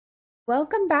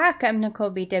Welcome back. I'm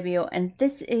Nicolbw, and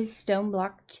this is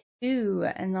Stoneblock 2.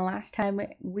 And the last time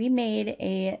we made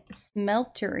a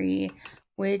smeltery,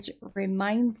 which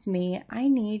reminds me I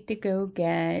need to go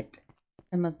get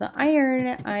some of the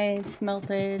iron I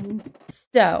smelted.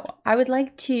 So I would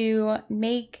like to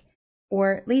make,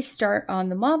 or at least start on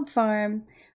the mob farm,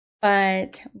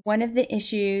 but one of the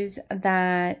issues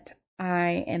that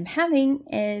I am having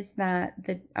is that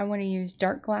I want to use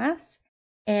dark glass,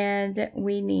 and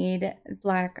we need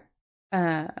black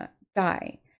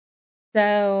dye.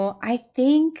 So I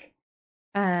think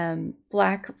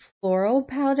black floral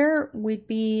powder would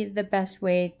be the best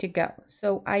way to go.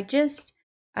 So I just,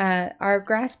 our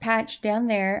grass patch down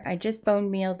there, I just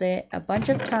bone mealed it a bunch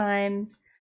of times.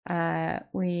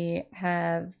 We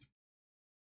have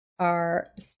our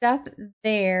stuff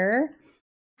there.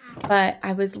 But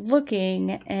I was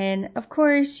looking, and of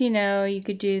course, you know, you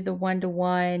could do the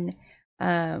 1-to-1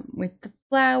 with the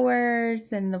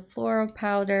flowers, and the floral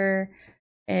powder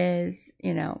is,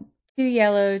 you know, 2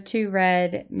 yellow, 2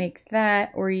 red makes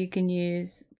that, or you can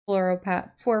use 4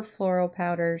 floral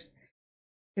powders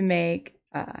to make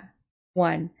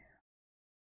 1.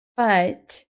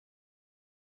 But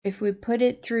if we put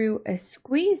it through a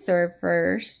squeezer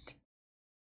first,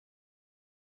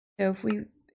 so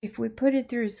if we put it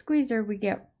through a squeezer, we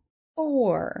get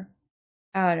 4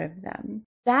 out of them.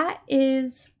 That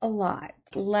is a lot.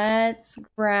 Let's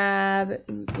grab,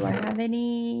 do I have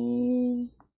any?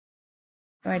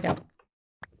 No, I don't.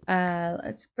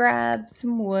 Let's grab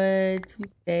some wood, some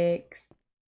sticks.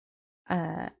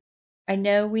 I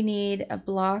know we need a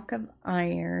block of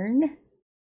iron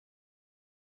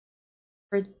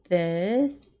for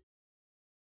this.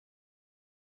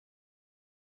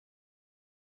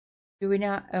 Do we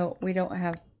not? Oh, we don't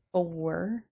have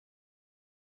 4.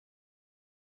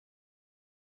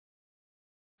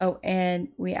 Oh, and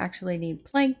we actually need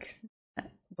planks.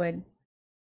 Wood.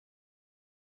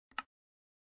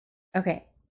 Okay,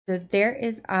 so there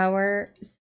is our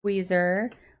squeezer.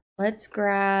 Let's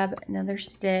grab another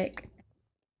stick,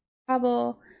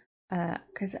 cobble,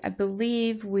 because I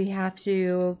believe we have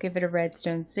to give it a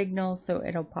redstone signal so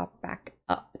it'll pop back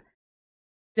up.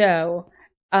 So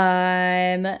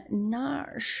I'm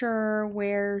not sure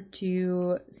where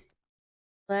to.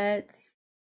 Let's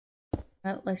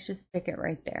just stick it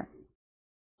right there.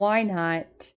 Why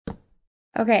not?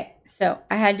 Okay, so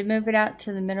I had to move it out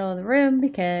to the middle of the room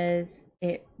because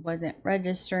it wasn't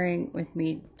registering with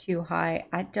me too high.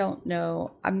 I don't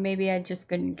know. Maybe I just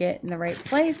couldn't get in the right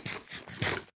place.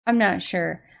 I'm not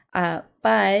sure.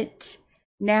 But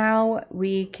now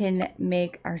we can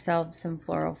make ourselves some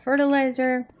floral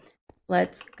fertilizer.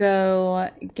 Let's go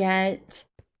get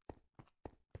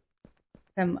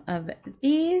some of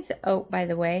these. Oh, by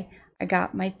the way, I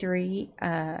got my 3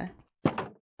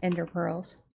 ender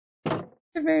pearls.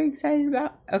 I'm very excited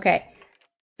about. Okay,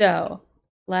 so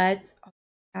let's. Oh,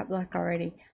 got black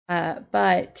already.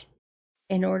 But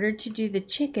in order to do the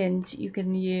chickens, you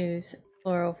can use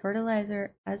floral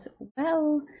fertilizer as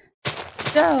well.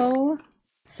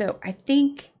 So I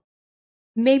think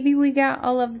maybe we got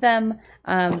all of them.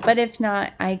 But if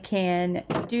not, I can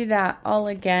do that all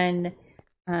again.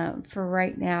 For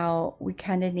right now, we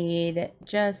kind of need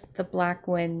just the black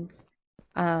ones.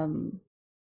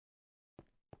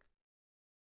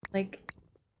 Like,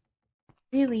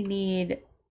 really need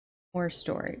more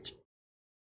storage.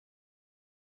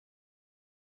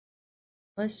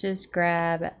 Let's just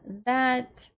grab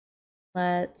that.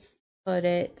 Let's put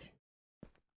it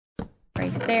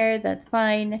right there. That's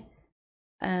fine.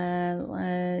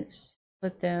 Let's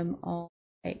put them all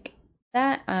like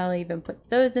that. I'll even put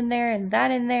those in there and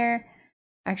that in there.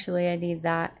 Actually, I need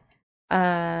that.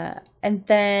 And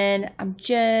then I'm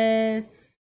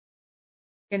just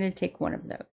gonna take one of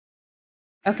those.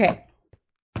 Okay.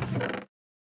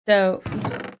 So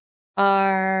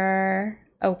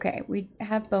okay, we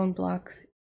have bone blocks.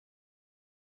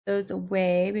 Those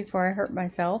away before I hurt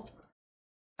myself.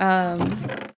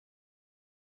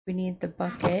 We need the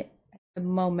bucket at the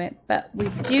moment, but we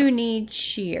do need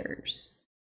shears.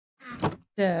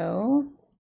 So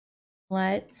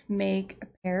let's make a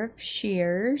pair of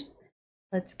shears.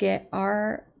 Let's get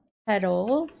our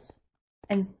petals,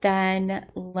 and then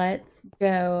let's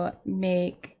go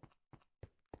make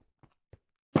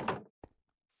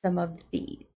some of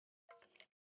these.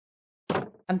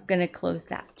 I'm gonna close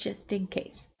that just in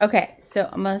case. Okay, so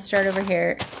I'm gonna start over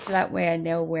here so that way I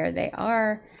know where they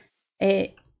are.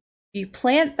 You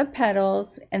plant the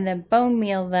petals and then bone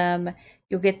meal them,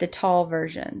 you'll get the tall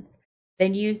versions.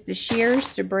 Then use the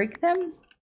shears to break them.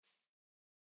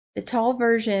 The tall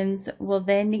versions will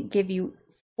then give you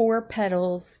 4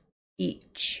 petals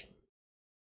each.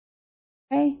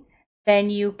 Okay, then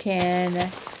you can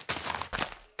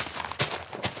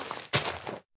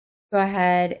go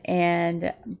ahead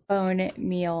and bone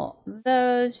meal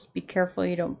those. Be careful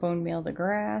you don't bone meal the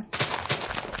grass.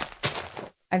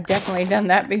 I've definitely done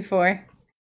that before.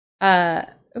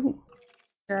 Ooh,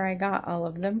 sure I got all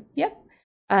of them. Yep.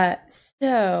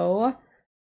 So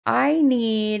I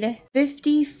need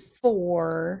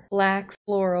 54 black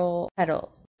floral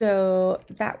petals. So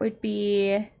that would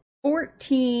be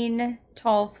 14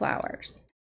 tall flowers.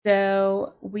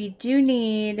 So we do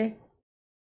need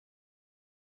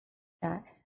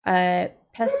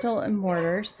pestle and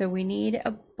mortar. So we need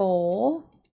a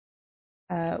bowl.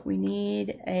 We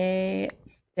need a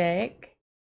stick.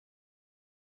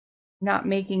 Not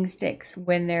making sticks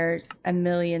when there's a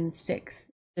million sticks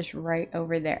just right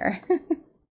over there.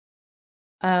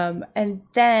 And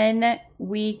then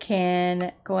we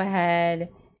can go ahead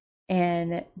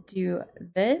and do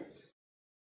this,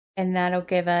 and that'll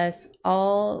give us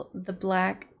all the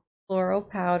black floral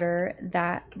powder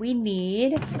that we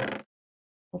need.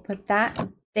 We'll put that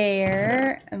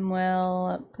there, and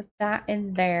we'll put that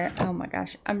in there. Oh my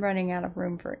gosh, I'm running out of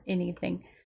room for anything.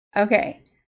 Okay,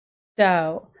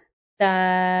 so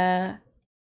the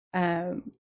oh,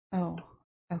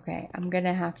 okay, I'm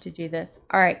gonna have to do this.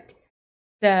 All right,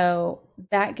 so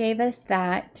that gave us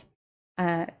that.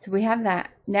 So we have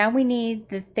that. Now we need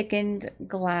the thickened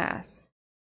glass.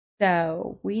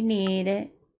 So we need,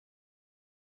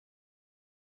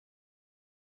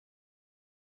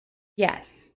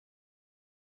 yes.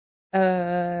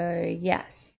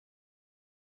 Yes.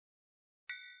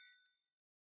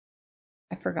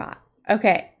 I forgot.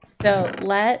 Okay, so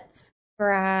let's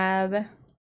grab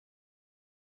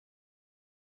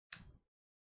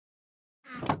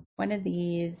one of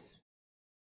these.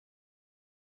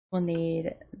 We'll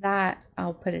need that.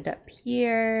 I'll put it up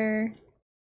here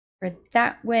for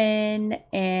that one.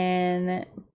 And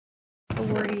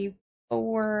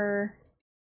 44.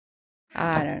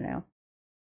 I don't know.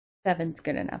 7's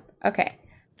good enough. Okay.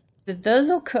 So those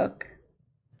will cook.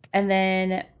 And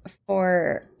then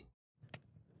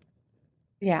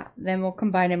then we'll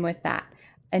combine them with that.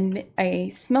 And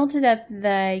I smelted up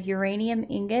the uranium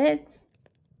ingots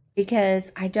because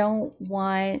I don't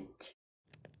want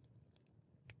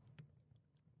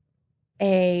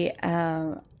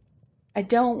I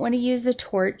don't want to use a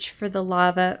torch for the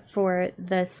lava for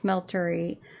the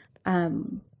smeltery,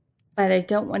 but I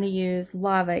don't want to use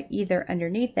lava either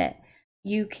underneath it.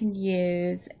 You can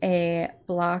use a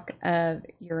block of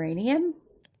uranium.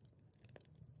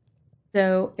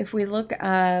 So if we look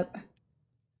up,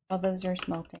 all those are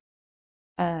smelting.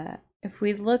 If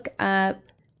we look up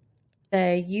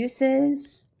the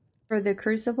uses for the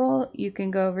crucible, you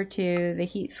can go over to the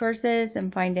heat sources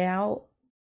and find out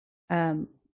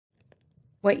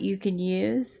what you can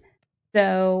use.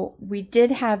 So we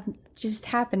did just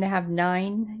happen to have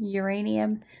 9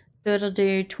 uranium, so it'll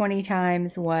do 20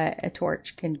 times what a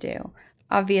torch can do.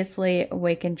 Obviously,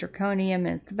 awakened draconium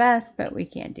is the best, but we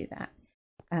can't do that.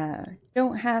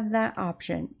 Don't have that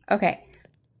option. Okay,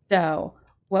 so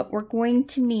what we're going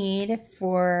to need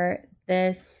for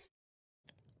this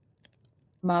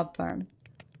mob farm.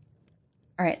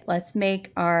 All right, let's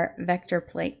make our vector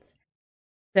plates.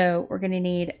 So we're going to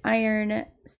need iron,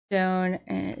 stone,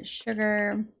 and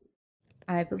sugar.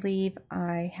 I believe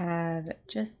I have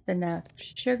just enough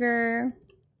sugar.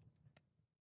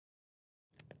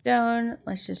 Stone,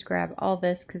 let's just grab all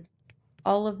this because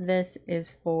all of this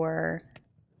is for,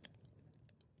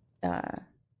 I'm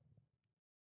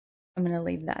going to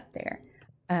leave that there,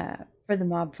 for the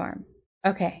mob farm.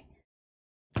 Okay,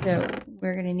 so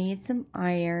we're going to need some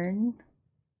iron.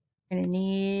 We're going to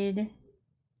need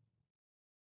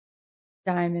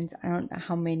diamonds. I don't know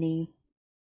how many.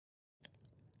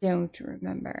 Don't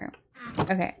remember.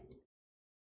 Okay.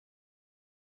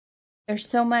 There's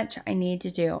so much I need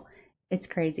to do. It's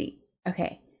crazy.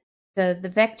 Okay. So the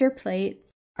vector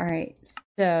plates. All right.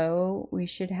 So we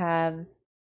should have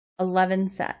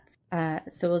 11 sets.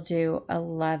 So we'll do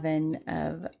 11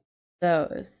 of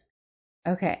those.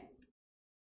 Okay.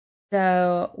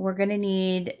 So we're going to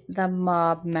need the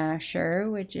mob masher,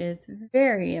 which is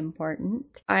very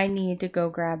important. I need to go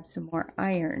grab some more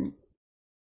iron.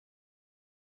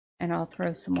 And I'll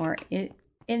throw some more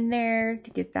in there to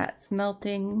get that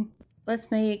smelting.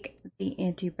 Let's make the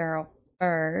anti-barrel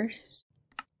first.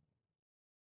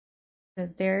 So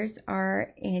there's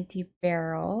our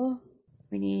anti-barrel.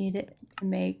 We need to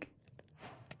make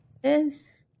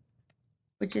this,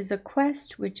 which is a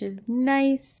quest, which is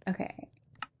nice. Okay.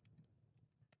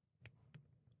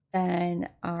 Then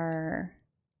our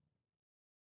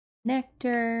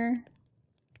nectar.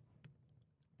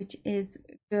 which is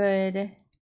good.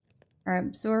 Our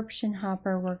absorption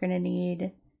hopper, we're going to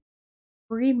need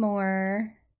 3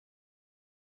 more.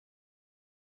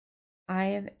 Eye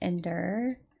of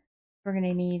Ender. We're going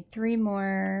to need 3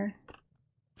 more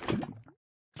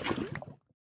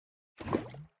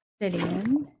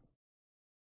obsidian.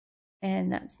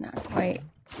 And that's not quite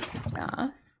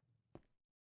enough.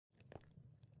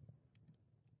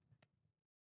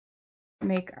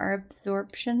 Make our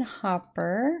absorption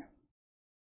hopper.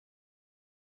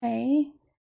 Okay.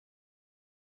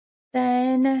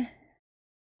 Then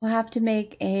we'll have to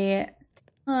make a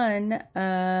ton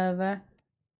of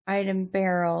item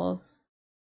barrels.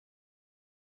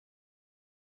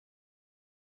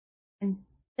 And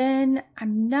then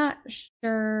I'm not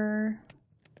sure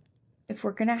if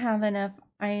we're gonna have enough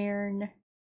iron.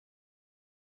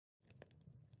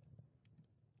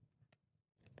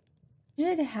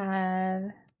 Should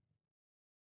have.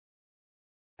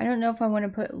 I don't know if I want to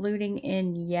put looting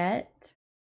in yet.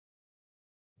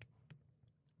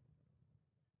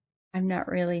 I'm not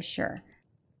really sure.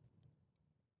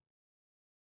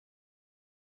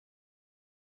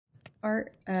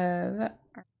 Part of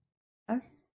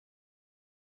us.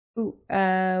 Ooh,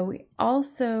 we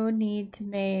also need to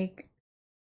make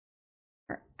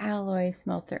our alloy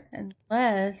smelter,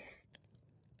 unless,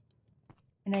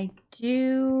 can I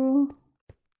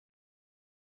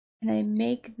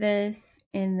make this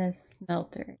in the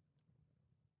smelter?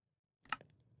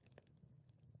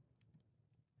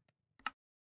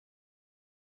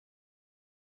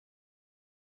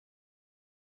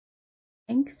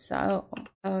 I think so.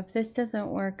 Oh, if this doesn't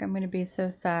work, I'm going to be so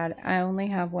sad. I only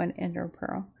have 1 ender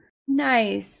pearl.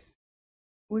 Nice.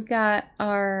 We got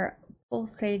our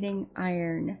pulsating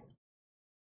iron.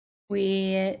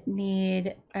 We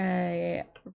need a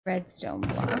redstone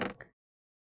block.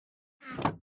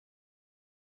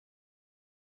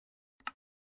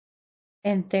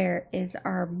 And there is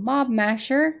our mob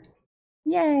masher.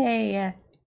 Yay!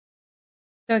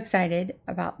 So excited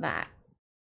about that.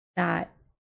 That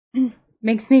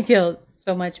makes me feel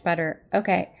so much better.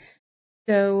 Okay,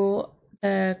 so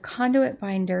the conduit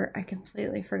binder I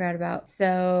completely forgot about.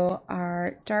 So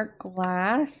our dark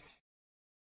glass,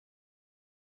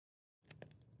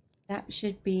 that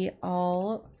should be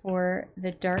all for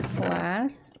the dark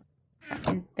glass.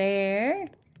 And there.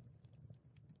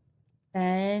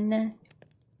 Then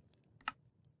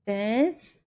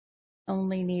this,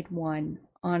 only need 1,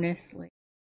 honestly.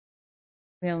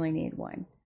 We only need 1.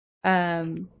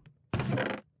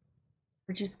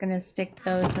 We're just gonna stick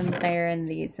those in there and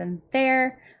these in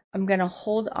there. I'm gonna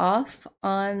hold off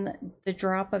on the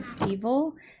drop of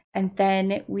evil, and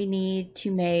then we need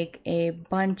to make a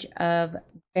bunch of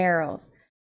barrels.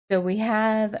 So we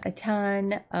have a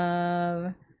ton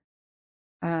of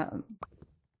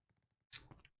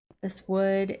this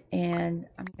wood, and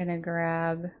I'm gonna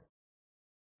grab,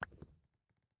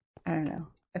 I don't know,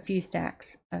 a few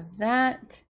stacks of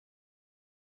that.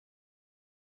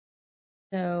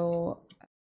 So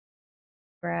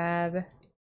grab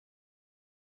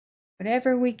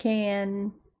whatever we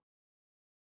can.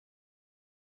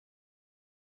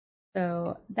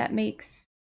 So that makes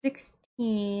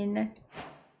 16.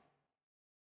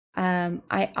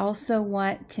 I also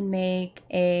want to make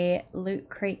a loot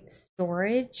crate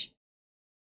storage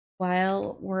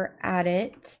while we're at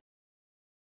it.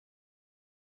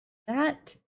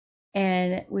 That,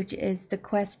 and which is the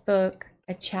quest book,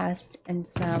 a chest, and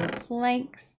some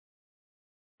planks.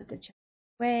 Put the chest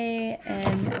away,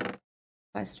 and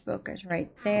quest book is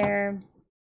right there.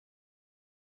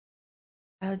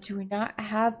 Oh, do we not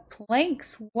have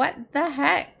planks? What the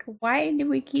heck? Why do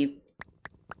we keep...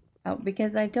 Oh,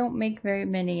 because I don't make very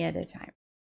many at a time.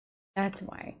 That's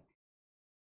why.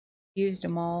 Used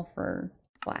them all for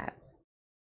slabs.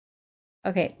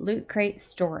 Okay, loot crate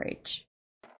storage.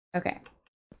 Okay.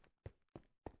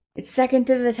 It's second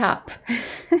to the top.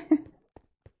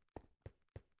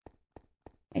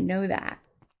 I know that.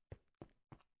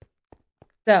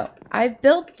 So, I've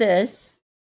built this.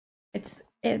 This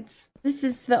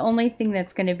is the only thing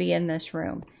that's going to be in this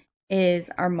room,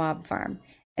 is our mob farm.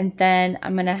 And then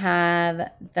I'm going to have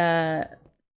the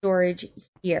storage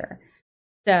here.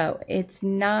 So it's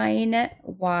 9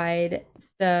 wide.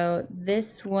 So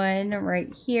this one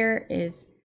right here is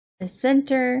the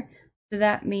center. So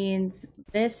that means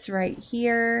this right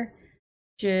here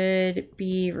should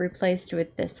be replaced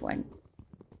with this one.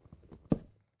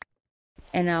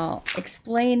 And I'll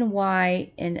explain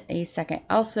why in a second.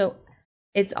 Also,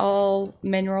 it's all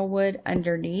mineral wood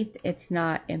underneath. It's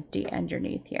not empty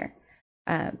underneath here.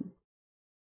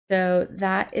 So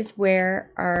that is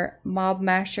where our mob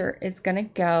masher is going to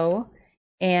go.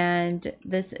 And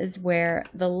this is where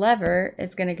the lever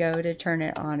is going to go to turn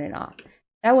it on and off.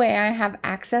 That way I have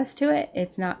access to it.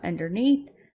 It's not underneath.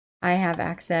 I have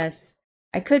access.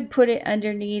 I could put it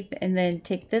underneath and then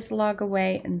take this log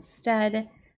away instead,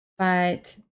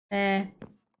 but I'd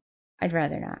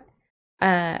rather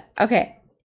not. Okay,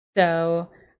 so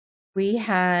we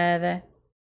have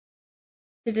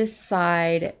to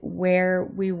decide where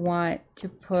we want to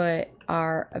put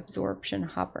our absorption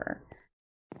hopper.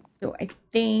 So I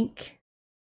think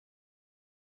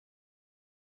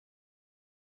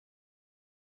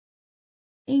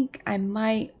I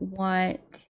might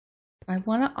want, I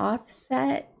want to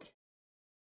offset.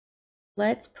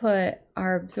 Let's put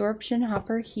our absorption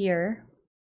hopper here.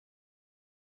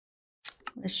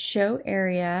 The show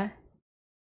area.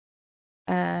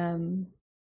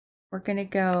 We're gonna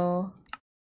go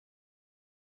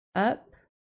up.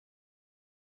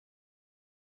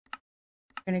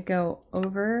 We're gonna go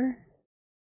over.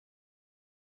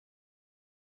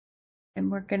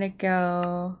 And we're gonna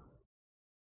go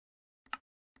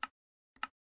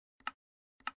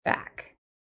back.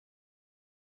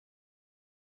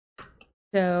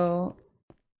 So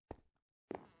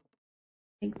I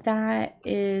think that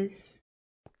is,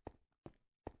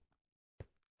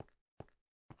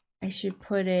 I should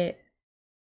put it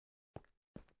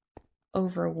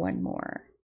over one more.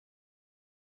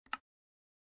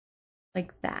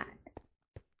 Like that.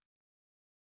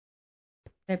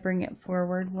 Did I bring it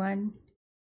forward one?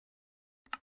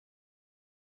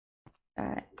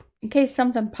 That. In case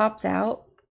something pops out.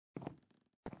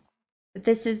 But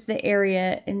this is the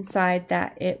area inside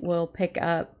that it will pick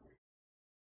up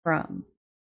from.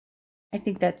 I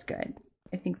think that's good.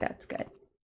 I think that's good.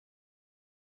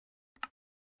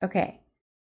 Okay.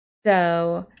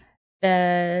 So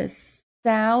the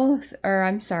south, or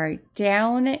I'm sorry,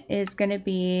 down is going to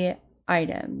be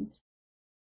items.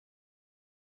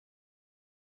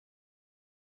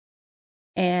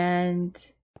 And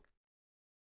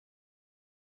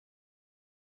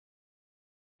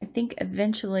I think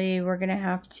eventually we're going to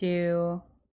have to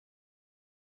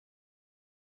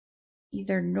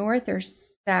either north or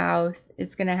south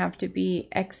is going to have to be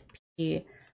XP,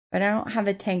 but I don't have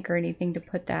a tank or anything to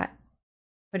put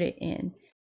it in.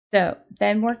 So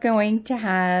then we're going to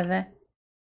have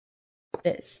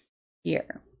this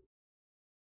here.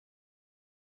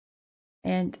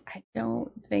 And I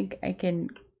don't think I can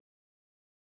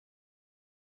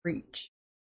reach.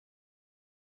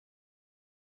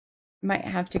 Might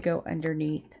have to go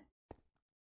underneath.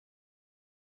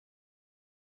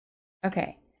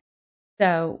 Okay.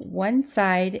 So one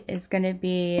side is going to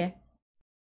be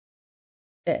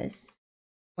this.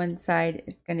 One side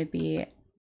is going to be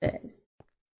this.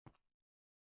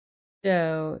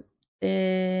 So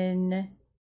then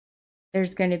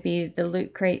there's going to be the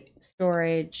loot crate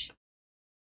storage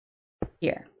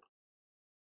here.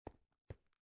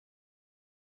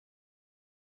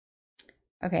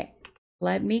 Okay,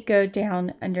 let me go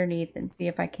down underneath and see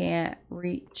if I can't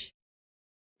reach.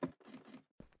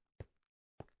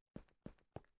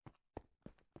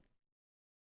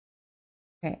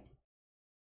 Okay,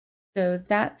 so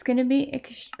that's going to be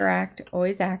extract,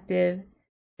 always active.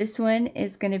 This one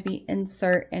is going to be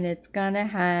insert, and it's going to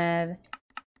have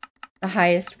the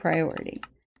highest priority.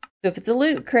 So if it's a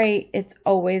loot crate, it's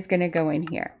always going to go in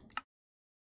here.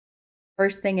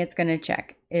 First thing it's going to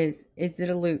check is it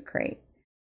a loot crate?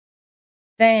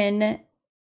 Then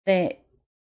the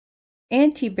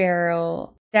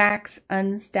anti-barrel stacks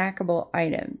unstackable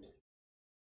items.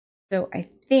 So I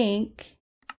think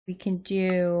we can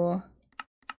do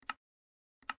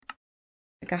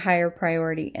like a higher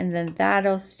priority, and then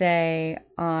that'll stay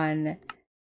on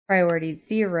priority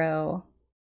 0.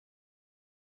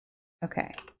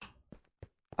 Okay.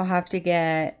 I'll have to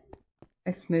get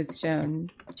a smooth stone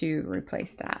to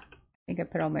replace that. I think I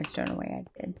put all my stone away.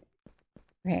 I did.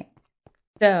 Okay.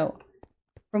 So,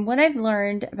 from what I've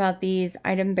learned about these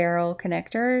item barrel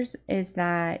connectors is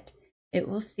that it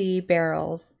will see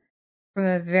barrels from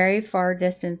a very far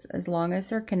distance as long as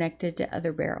they're connected to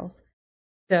other barrels.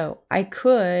 So I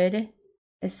could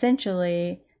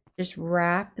essentially just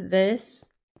wrap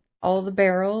all the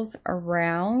barrels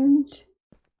around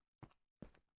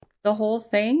the whole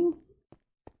thing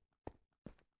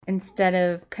instead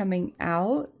of coming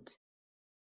out.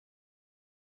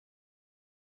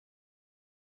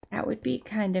 That would be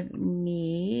kind of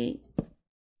neat,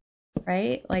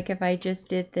 right? Like if I just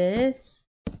did this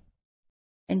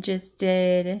and just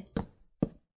did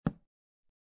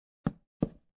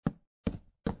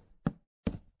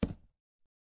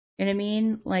you know what I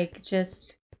mean? Like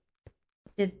just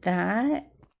did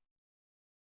that.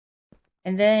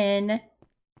 And then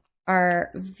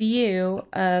our view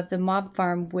of the mob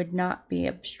farm would not be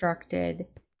obstructed,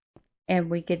 and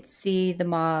we could see the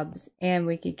mobs and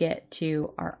we could get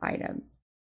to our items.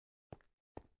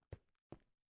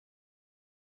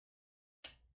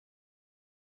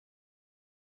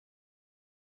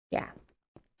 Yeah,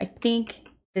 I think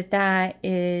that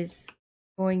is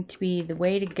going to be the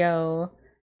way to go.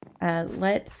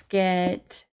 Let's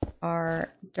get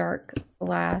our dark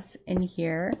glass in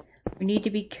here. We need to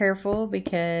be careful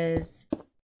because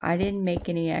I didn't make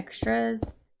any extras,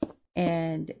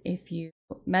 and if you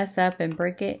mess up and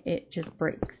break it, it just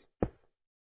breaks.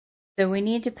 So we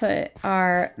need to put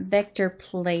our vector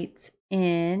plates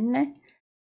in.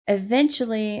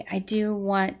 Eventually, I do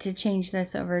want to change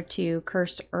this over to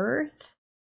Cursed Earth.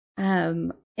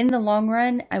 In the long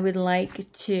run, I would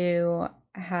like to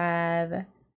have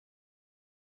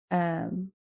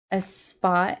a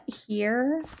spot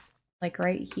here, like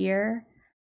right here,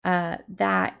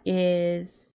 that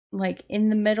is like in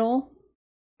the middle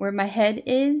where my head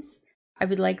is. I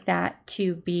would like that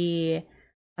to be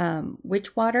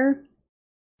witch water.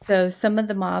 So some of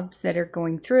the mobs that are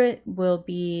going through it will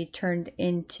be turned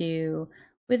into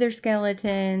wither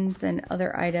skeletons and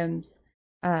other items.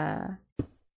 And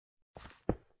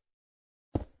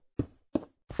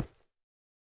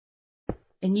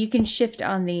you can shift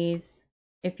on these.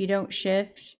 If you don't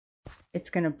shift, it's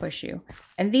going to push you.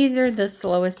 And these are the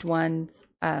slowest ones.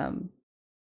 I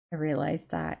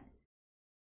realized that.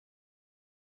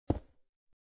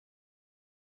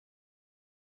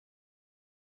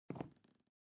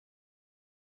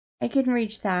 I can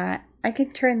reach that. I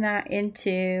can turn that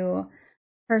into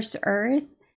Cursed Earth.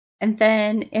 And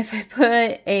then if I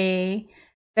put a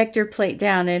vector plate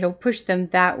down, it'll push them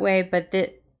that way. But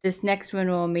this next one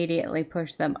will immediately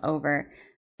push them over.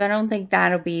 So I don't think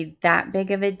that'll be that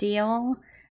big of a deal.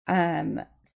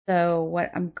 So what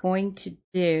I'm going to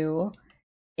do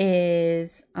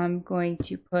is I'm going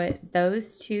to put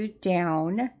those two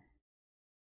down.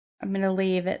 I'm going to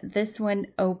leave this one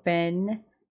open.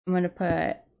 I'm going to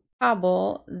put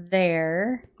cobble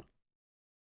there.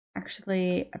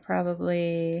 Actually, I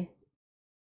probably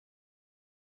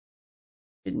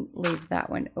shouldn't leave that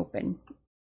one open.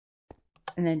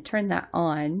 And then turn that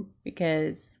on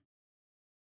because,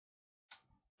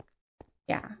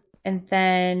 yeah. And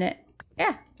then,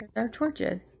 yeah, there's our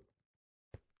torches.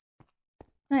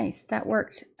 Nice, that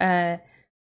worked.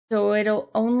 So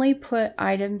it'll only put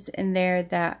items in there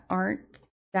that aren't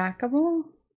stackable.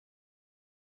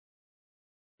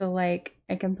 So like,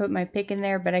 I can put my pick in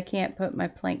there, but I can't put my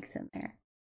planks in there.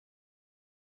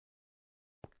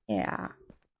 Yeah.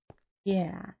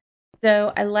 Yeah.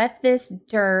 So I left this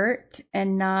dirt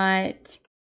and not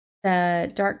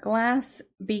the dark glass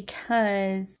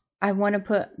because I want to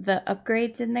put the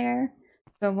upgrades in there.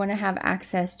 So I want to have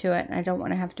access to it and I don't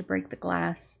want to have to break the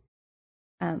glass.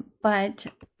 But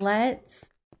let's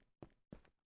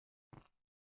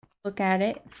look at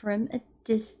it from a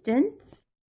distance.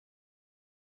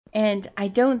 And I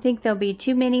don't think there'll be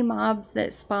too many mobs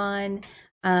that spawn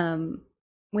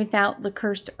without the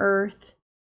Cursed Earth.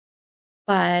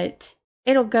 But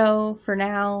it'll go for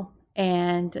now,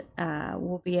 and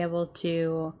we'll be able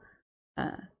to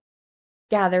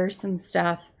gather some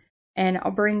stuff. And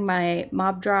I'll bring my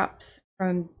mob drops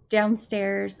from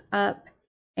downstairs up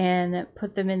and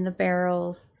put them in the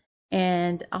barrels.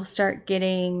 And I'll start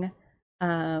getting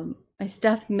my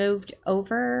stuff moved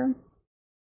over.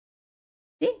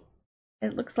 See?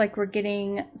 It looks like we're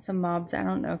getting some mobs. I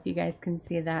don't know if you guys can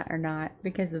see that or not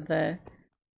because of the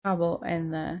cobble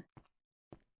and the...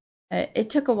 it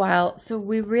took a while, so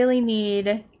we really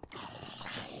need...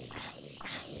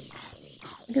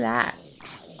 Look at that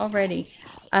already.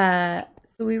 So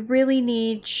we really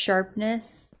need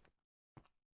sharpness.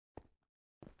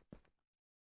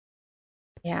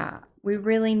 Yeah, we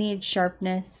really need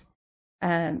sharpness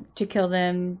to kill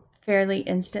them fairly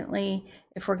instantly.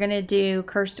 If we're going to do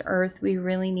Cursed Earth, we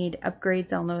really need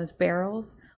upgrades on those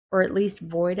barrels, or at least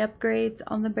void upgrades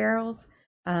on the barrels,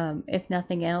 if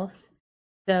nothing else.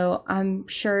 So I'm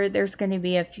sure there's going to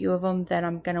be a few of them that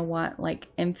I'm going to want like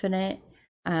infinite,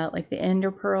 like the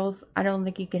ender pearls. I don't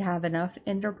think you could have enough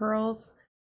ender pearls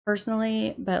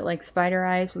personally, but like spider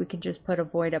eyes, we could just put a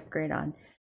void upgrade on.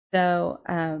 So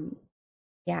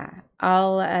yeah,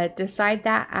 I'll decide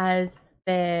that as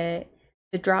the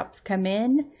drops come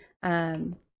in.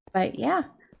 But yeah,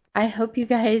 I hope you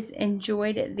guys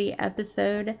enjoyed the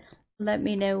episode. Let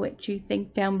me know what you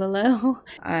think down below.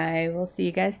 I will see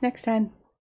you guys next time.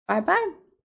 Bye bye.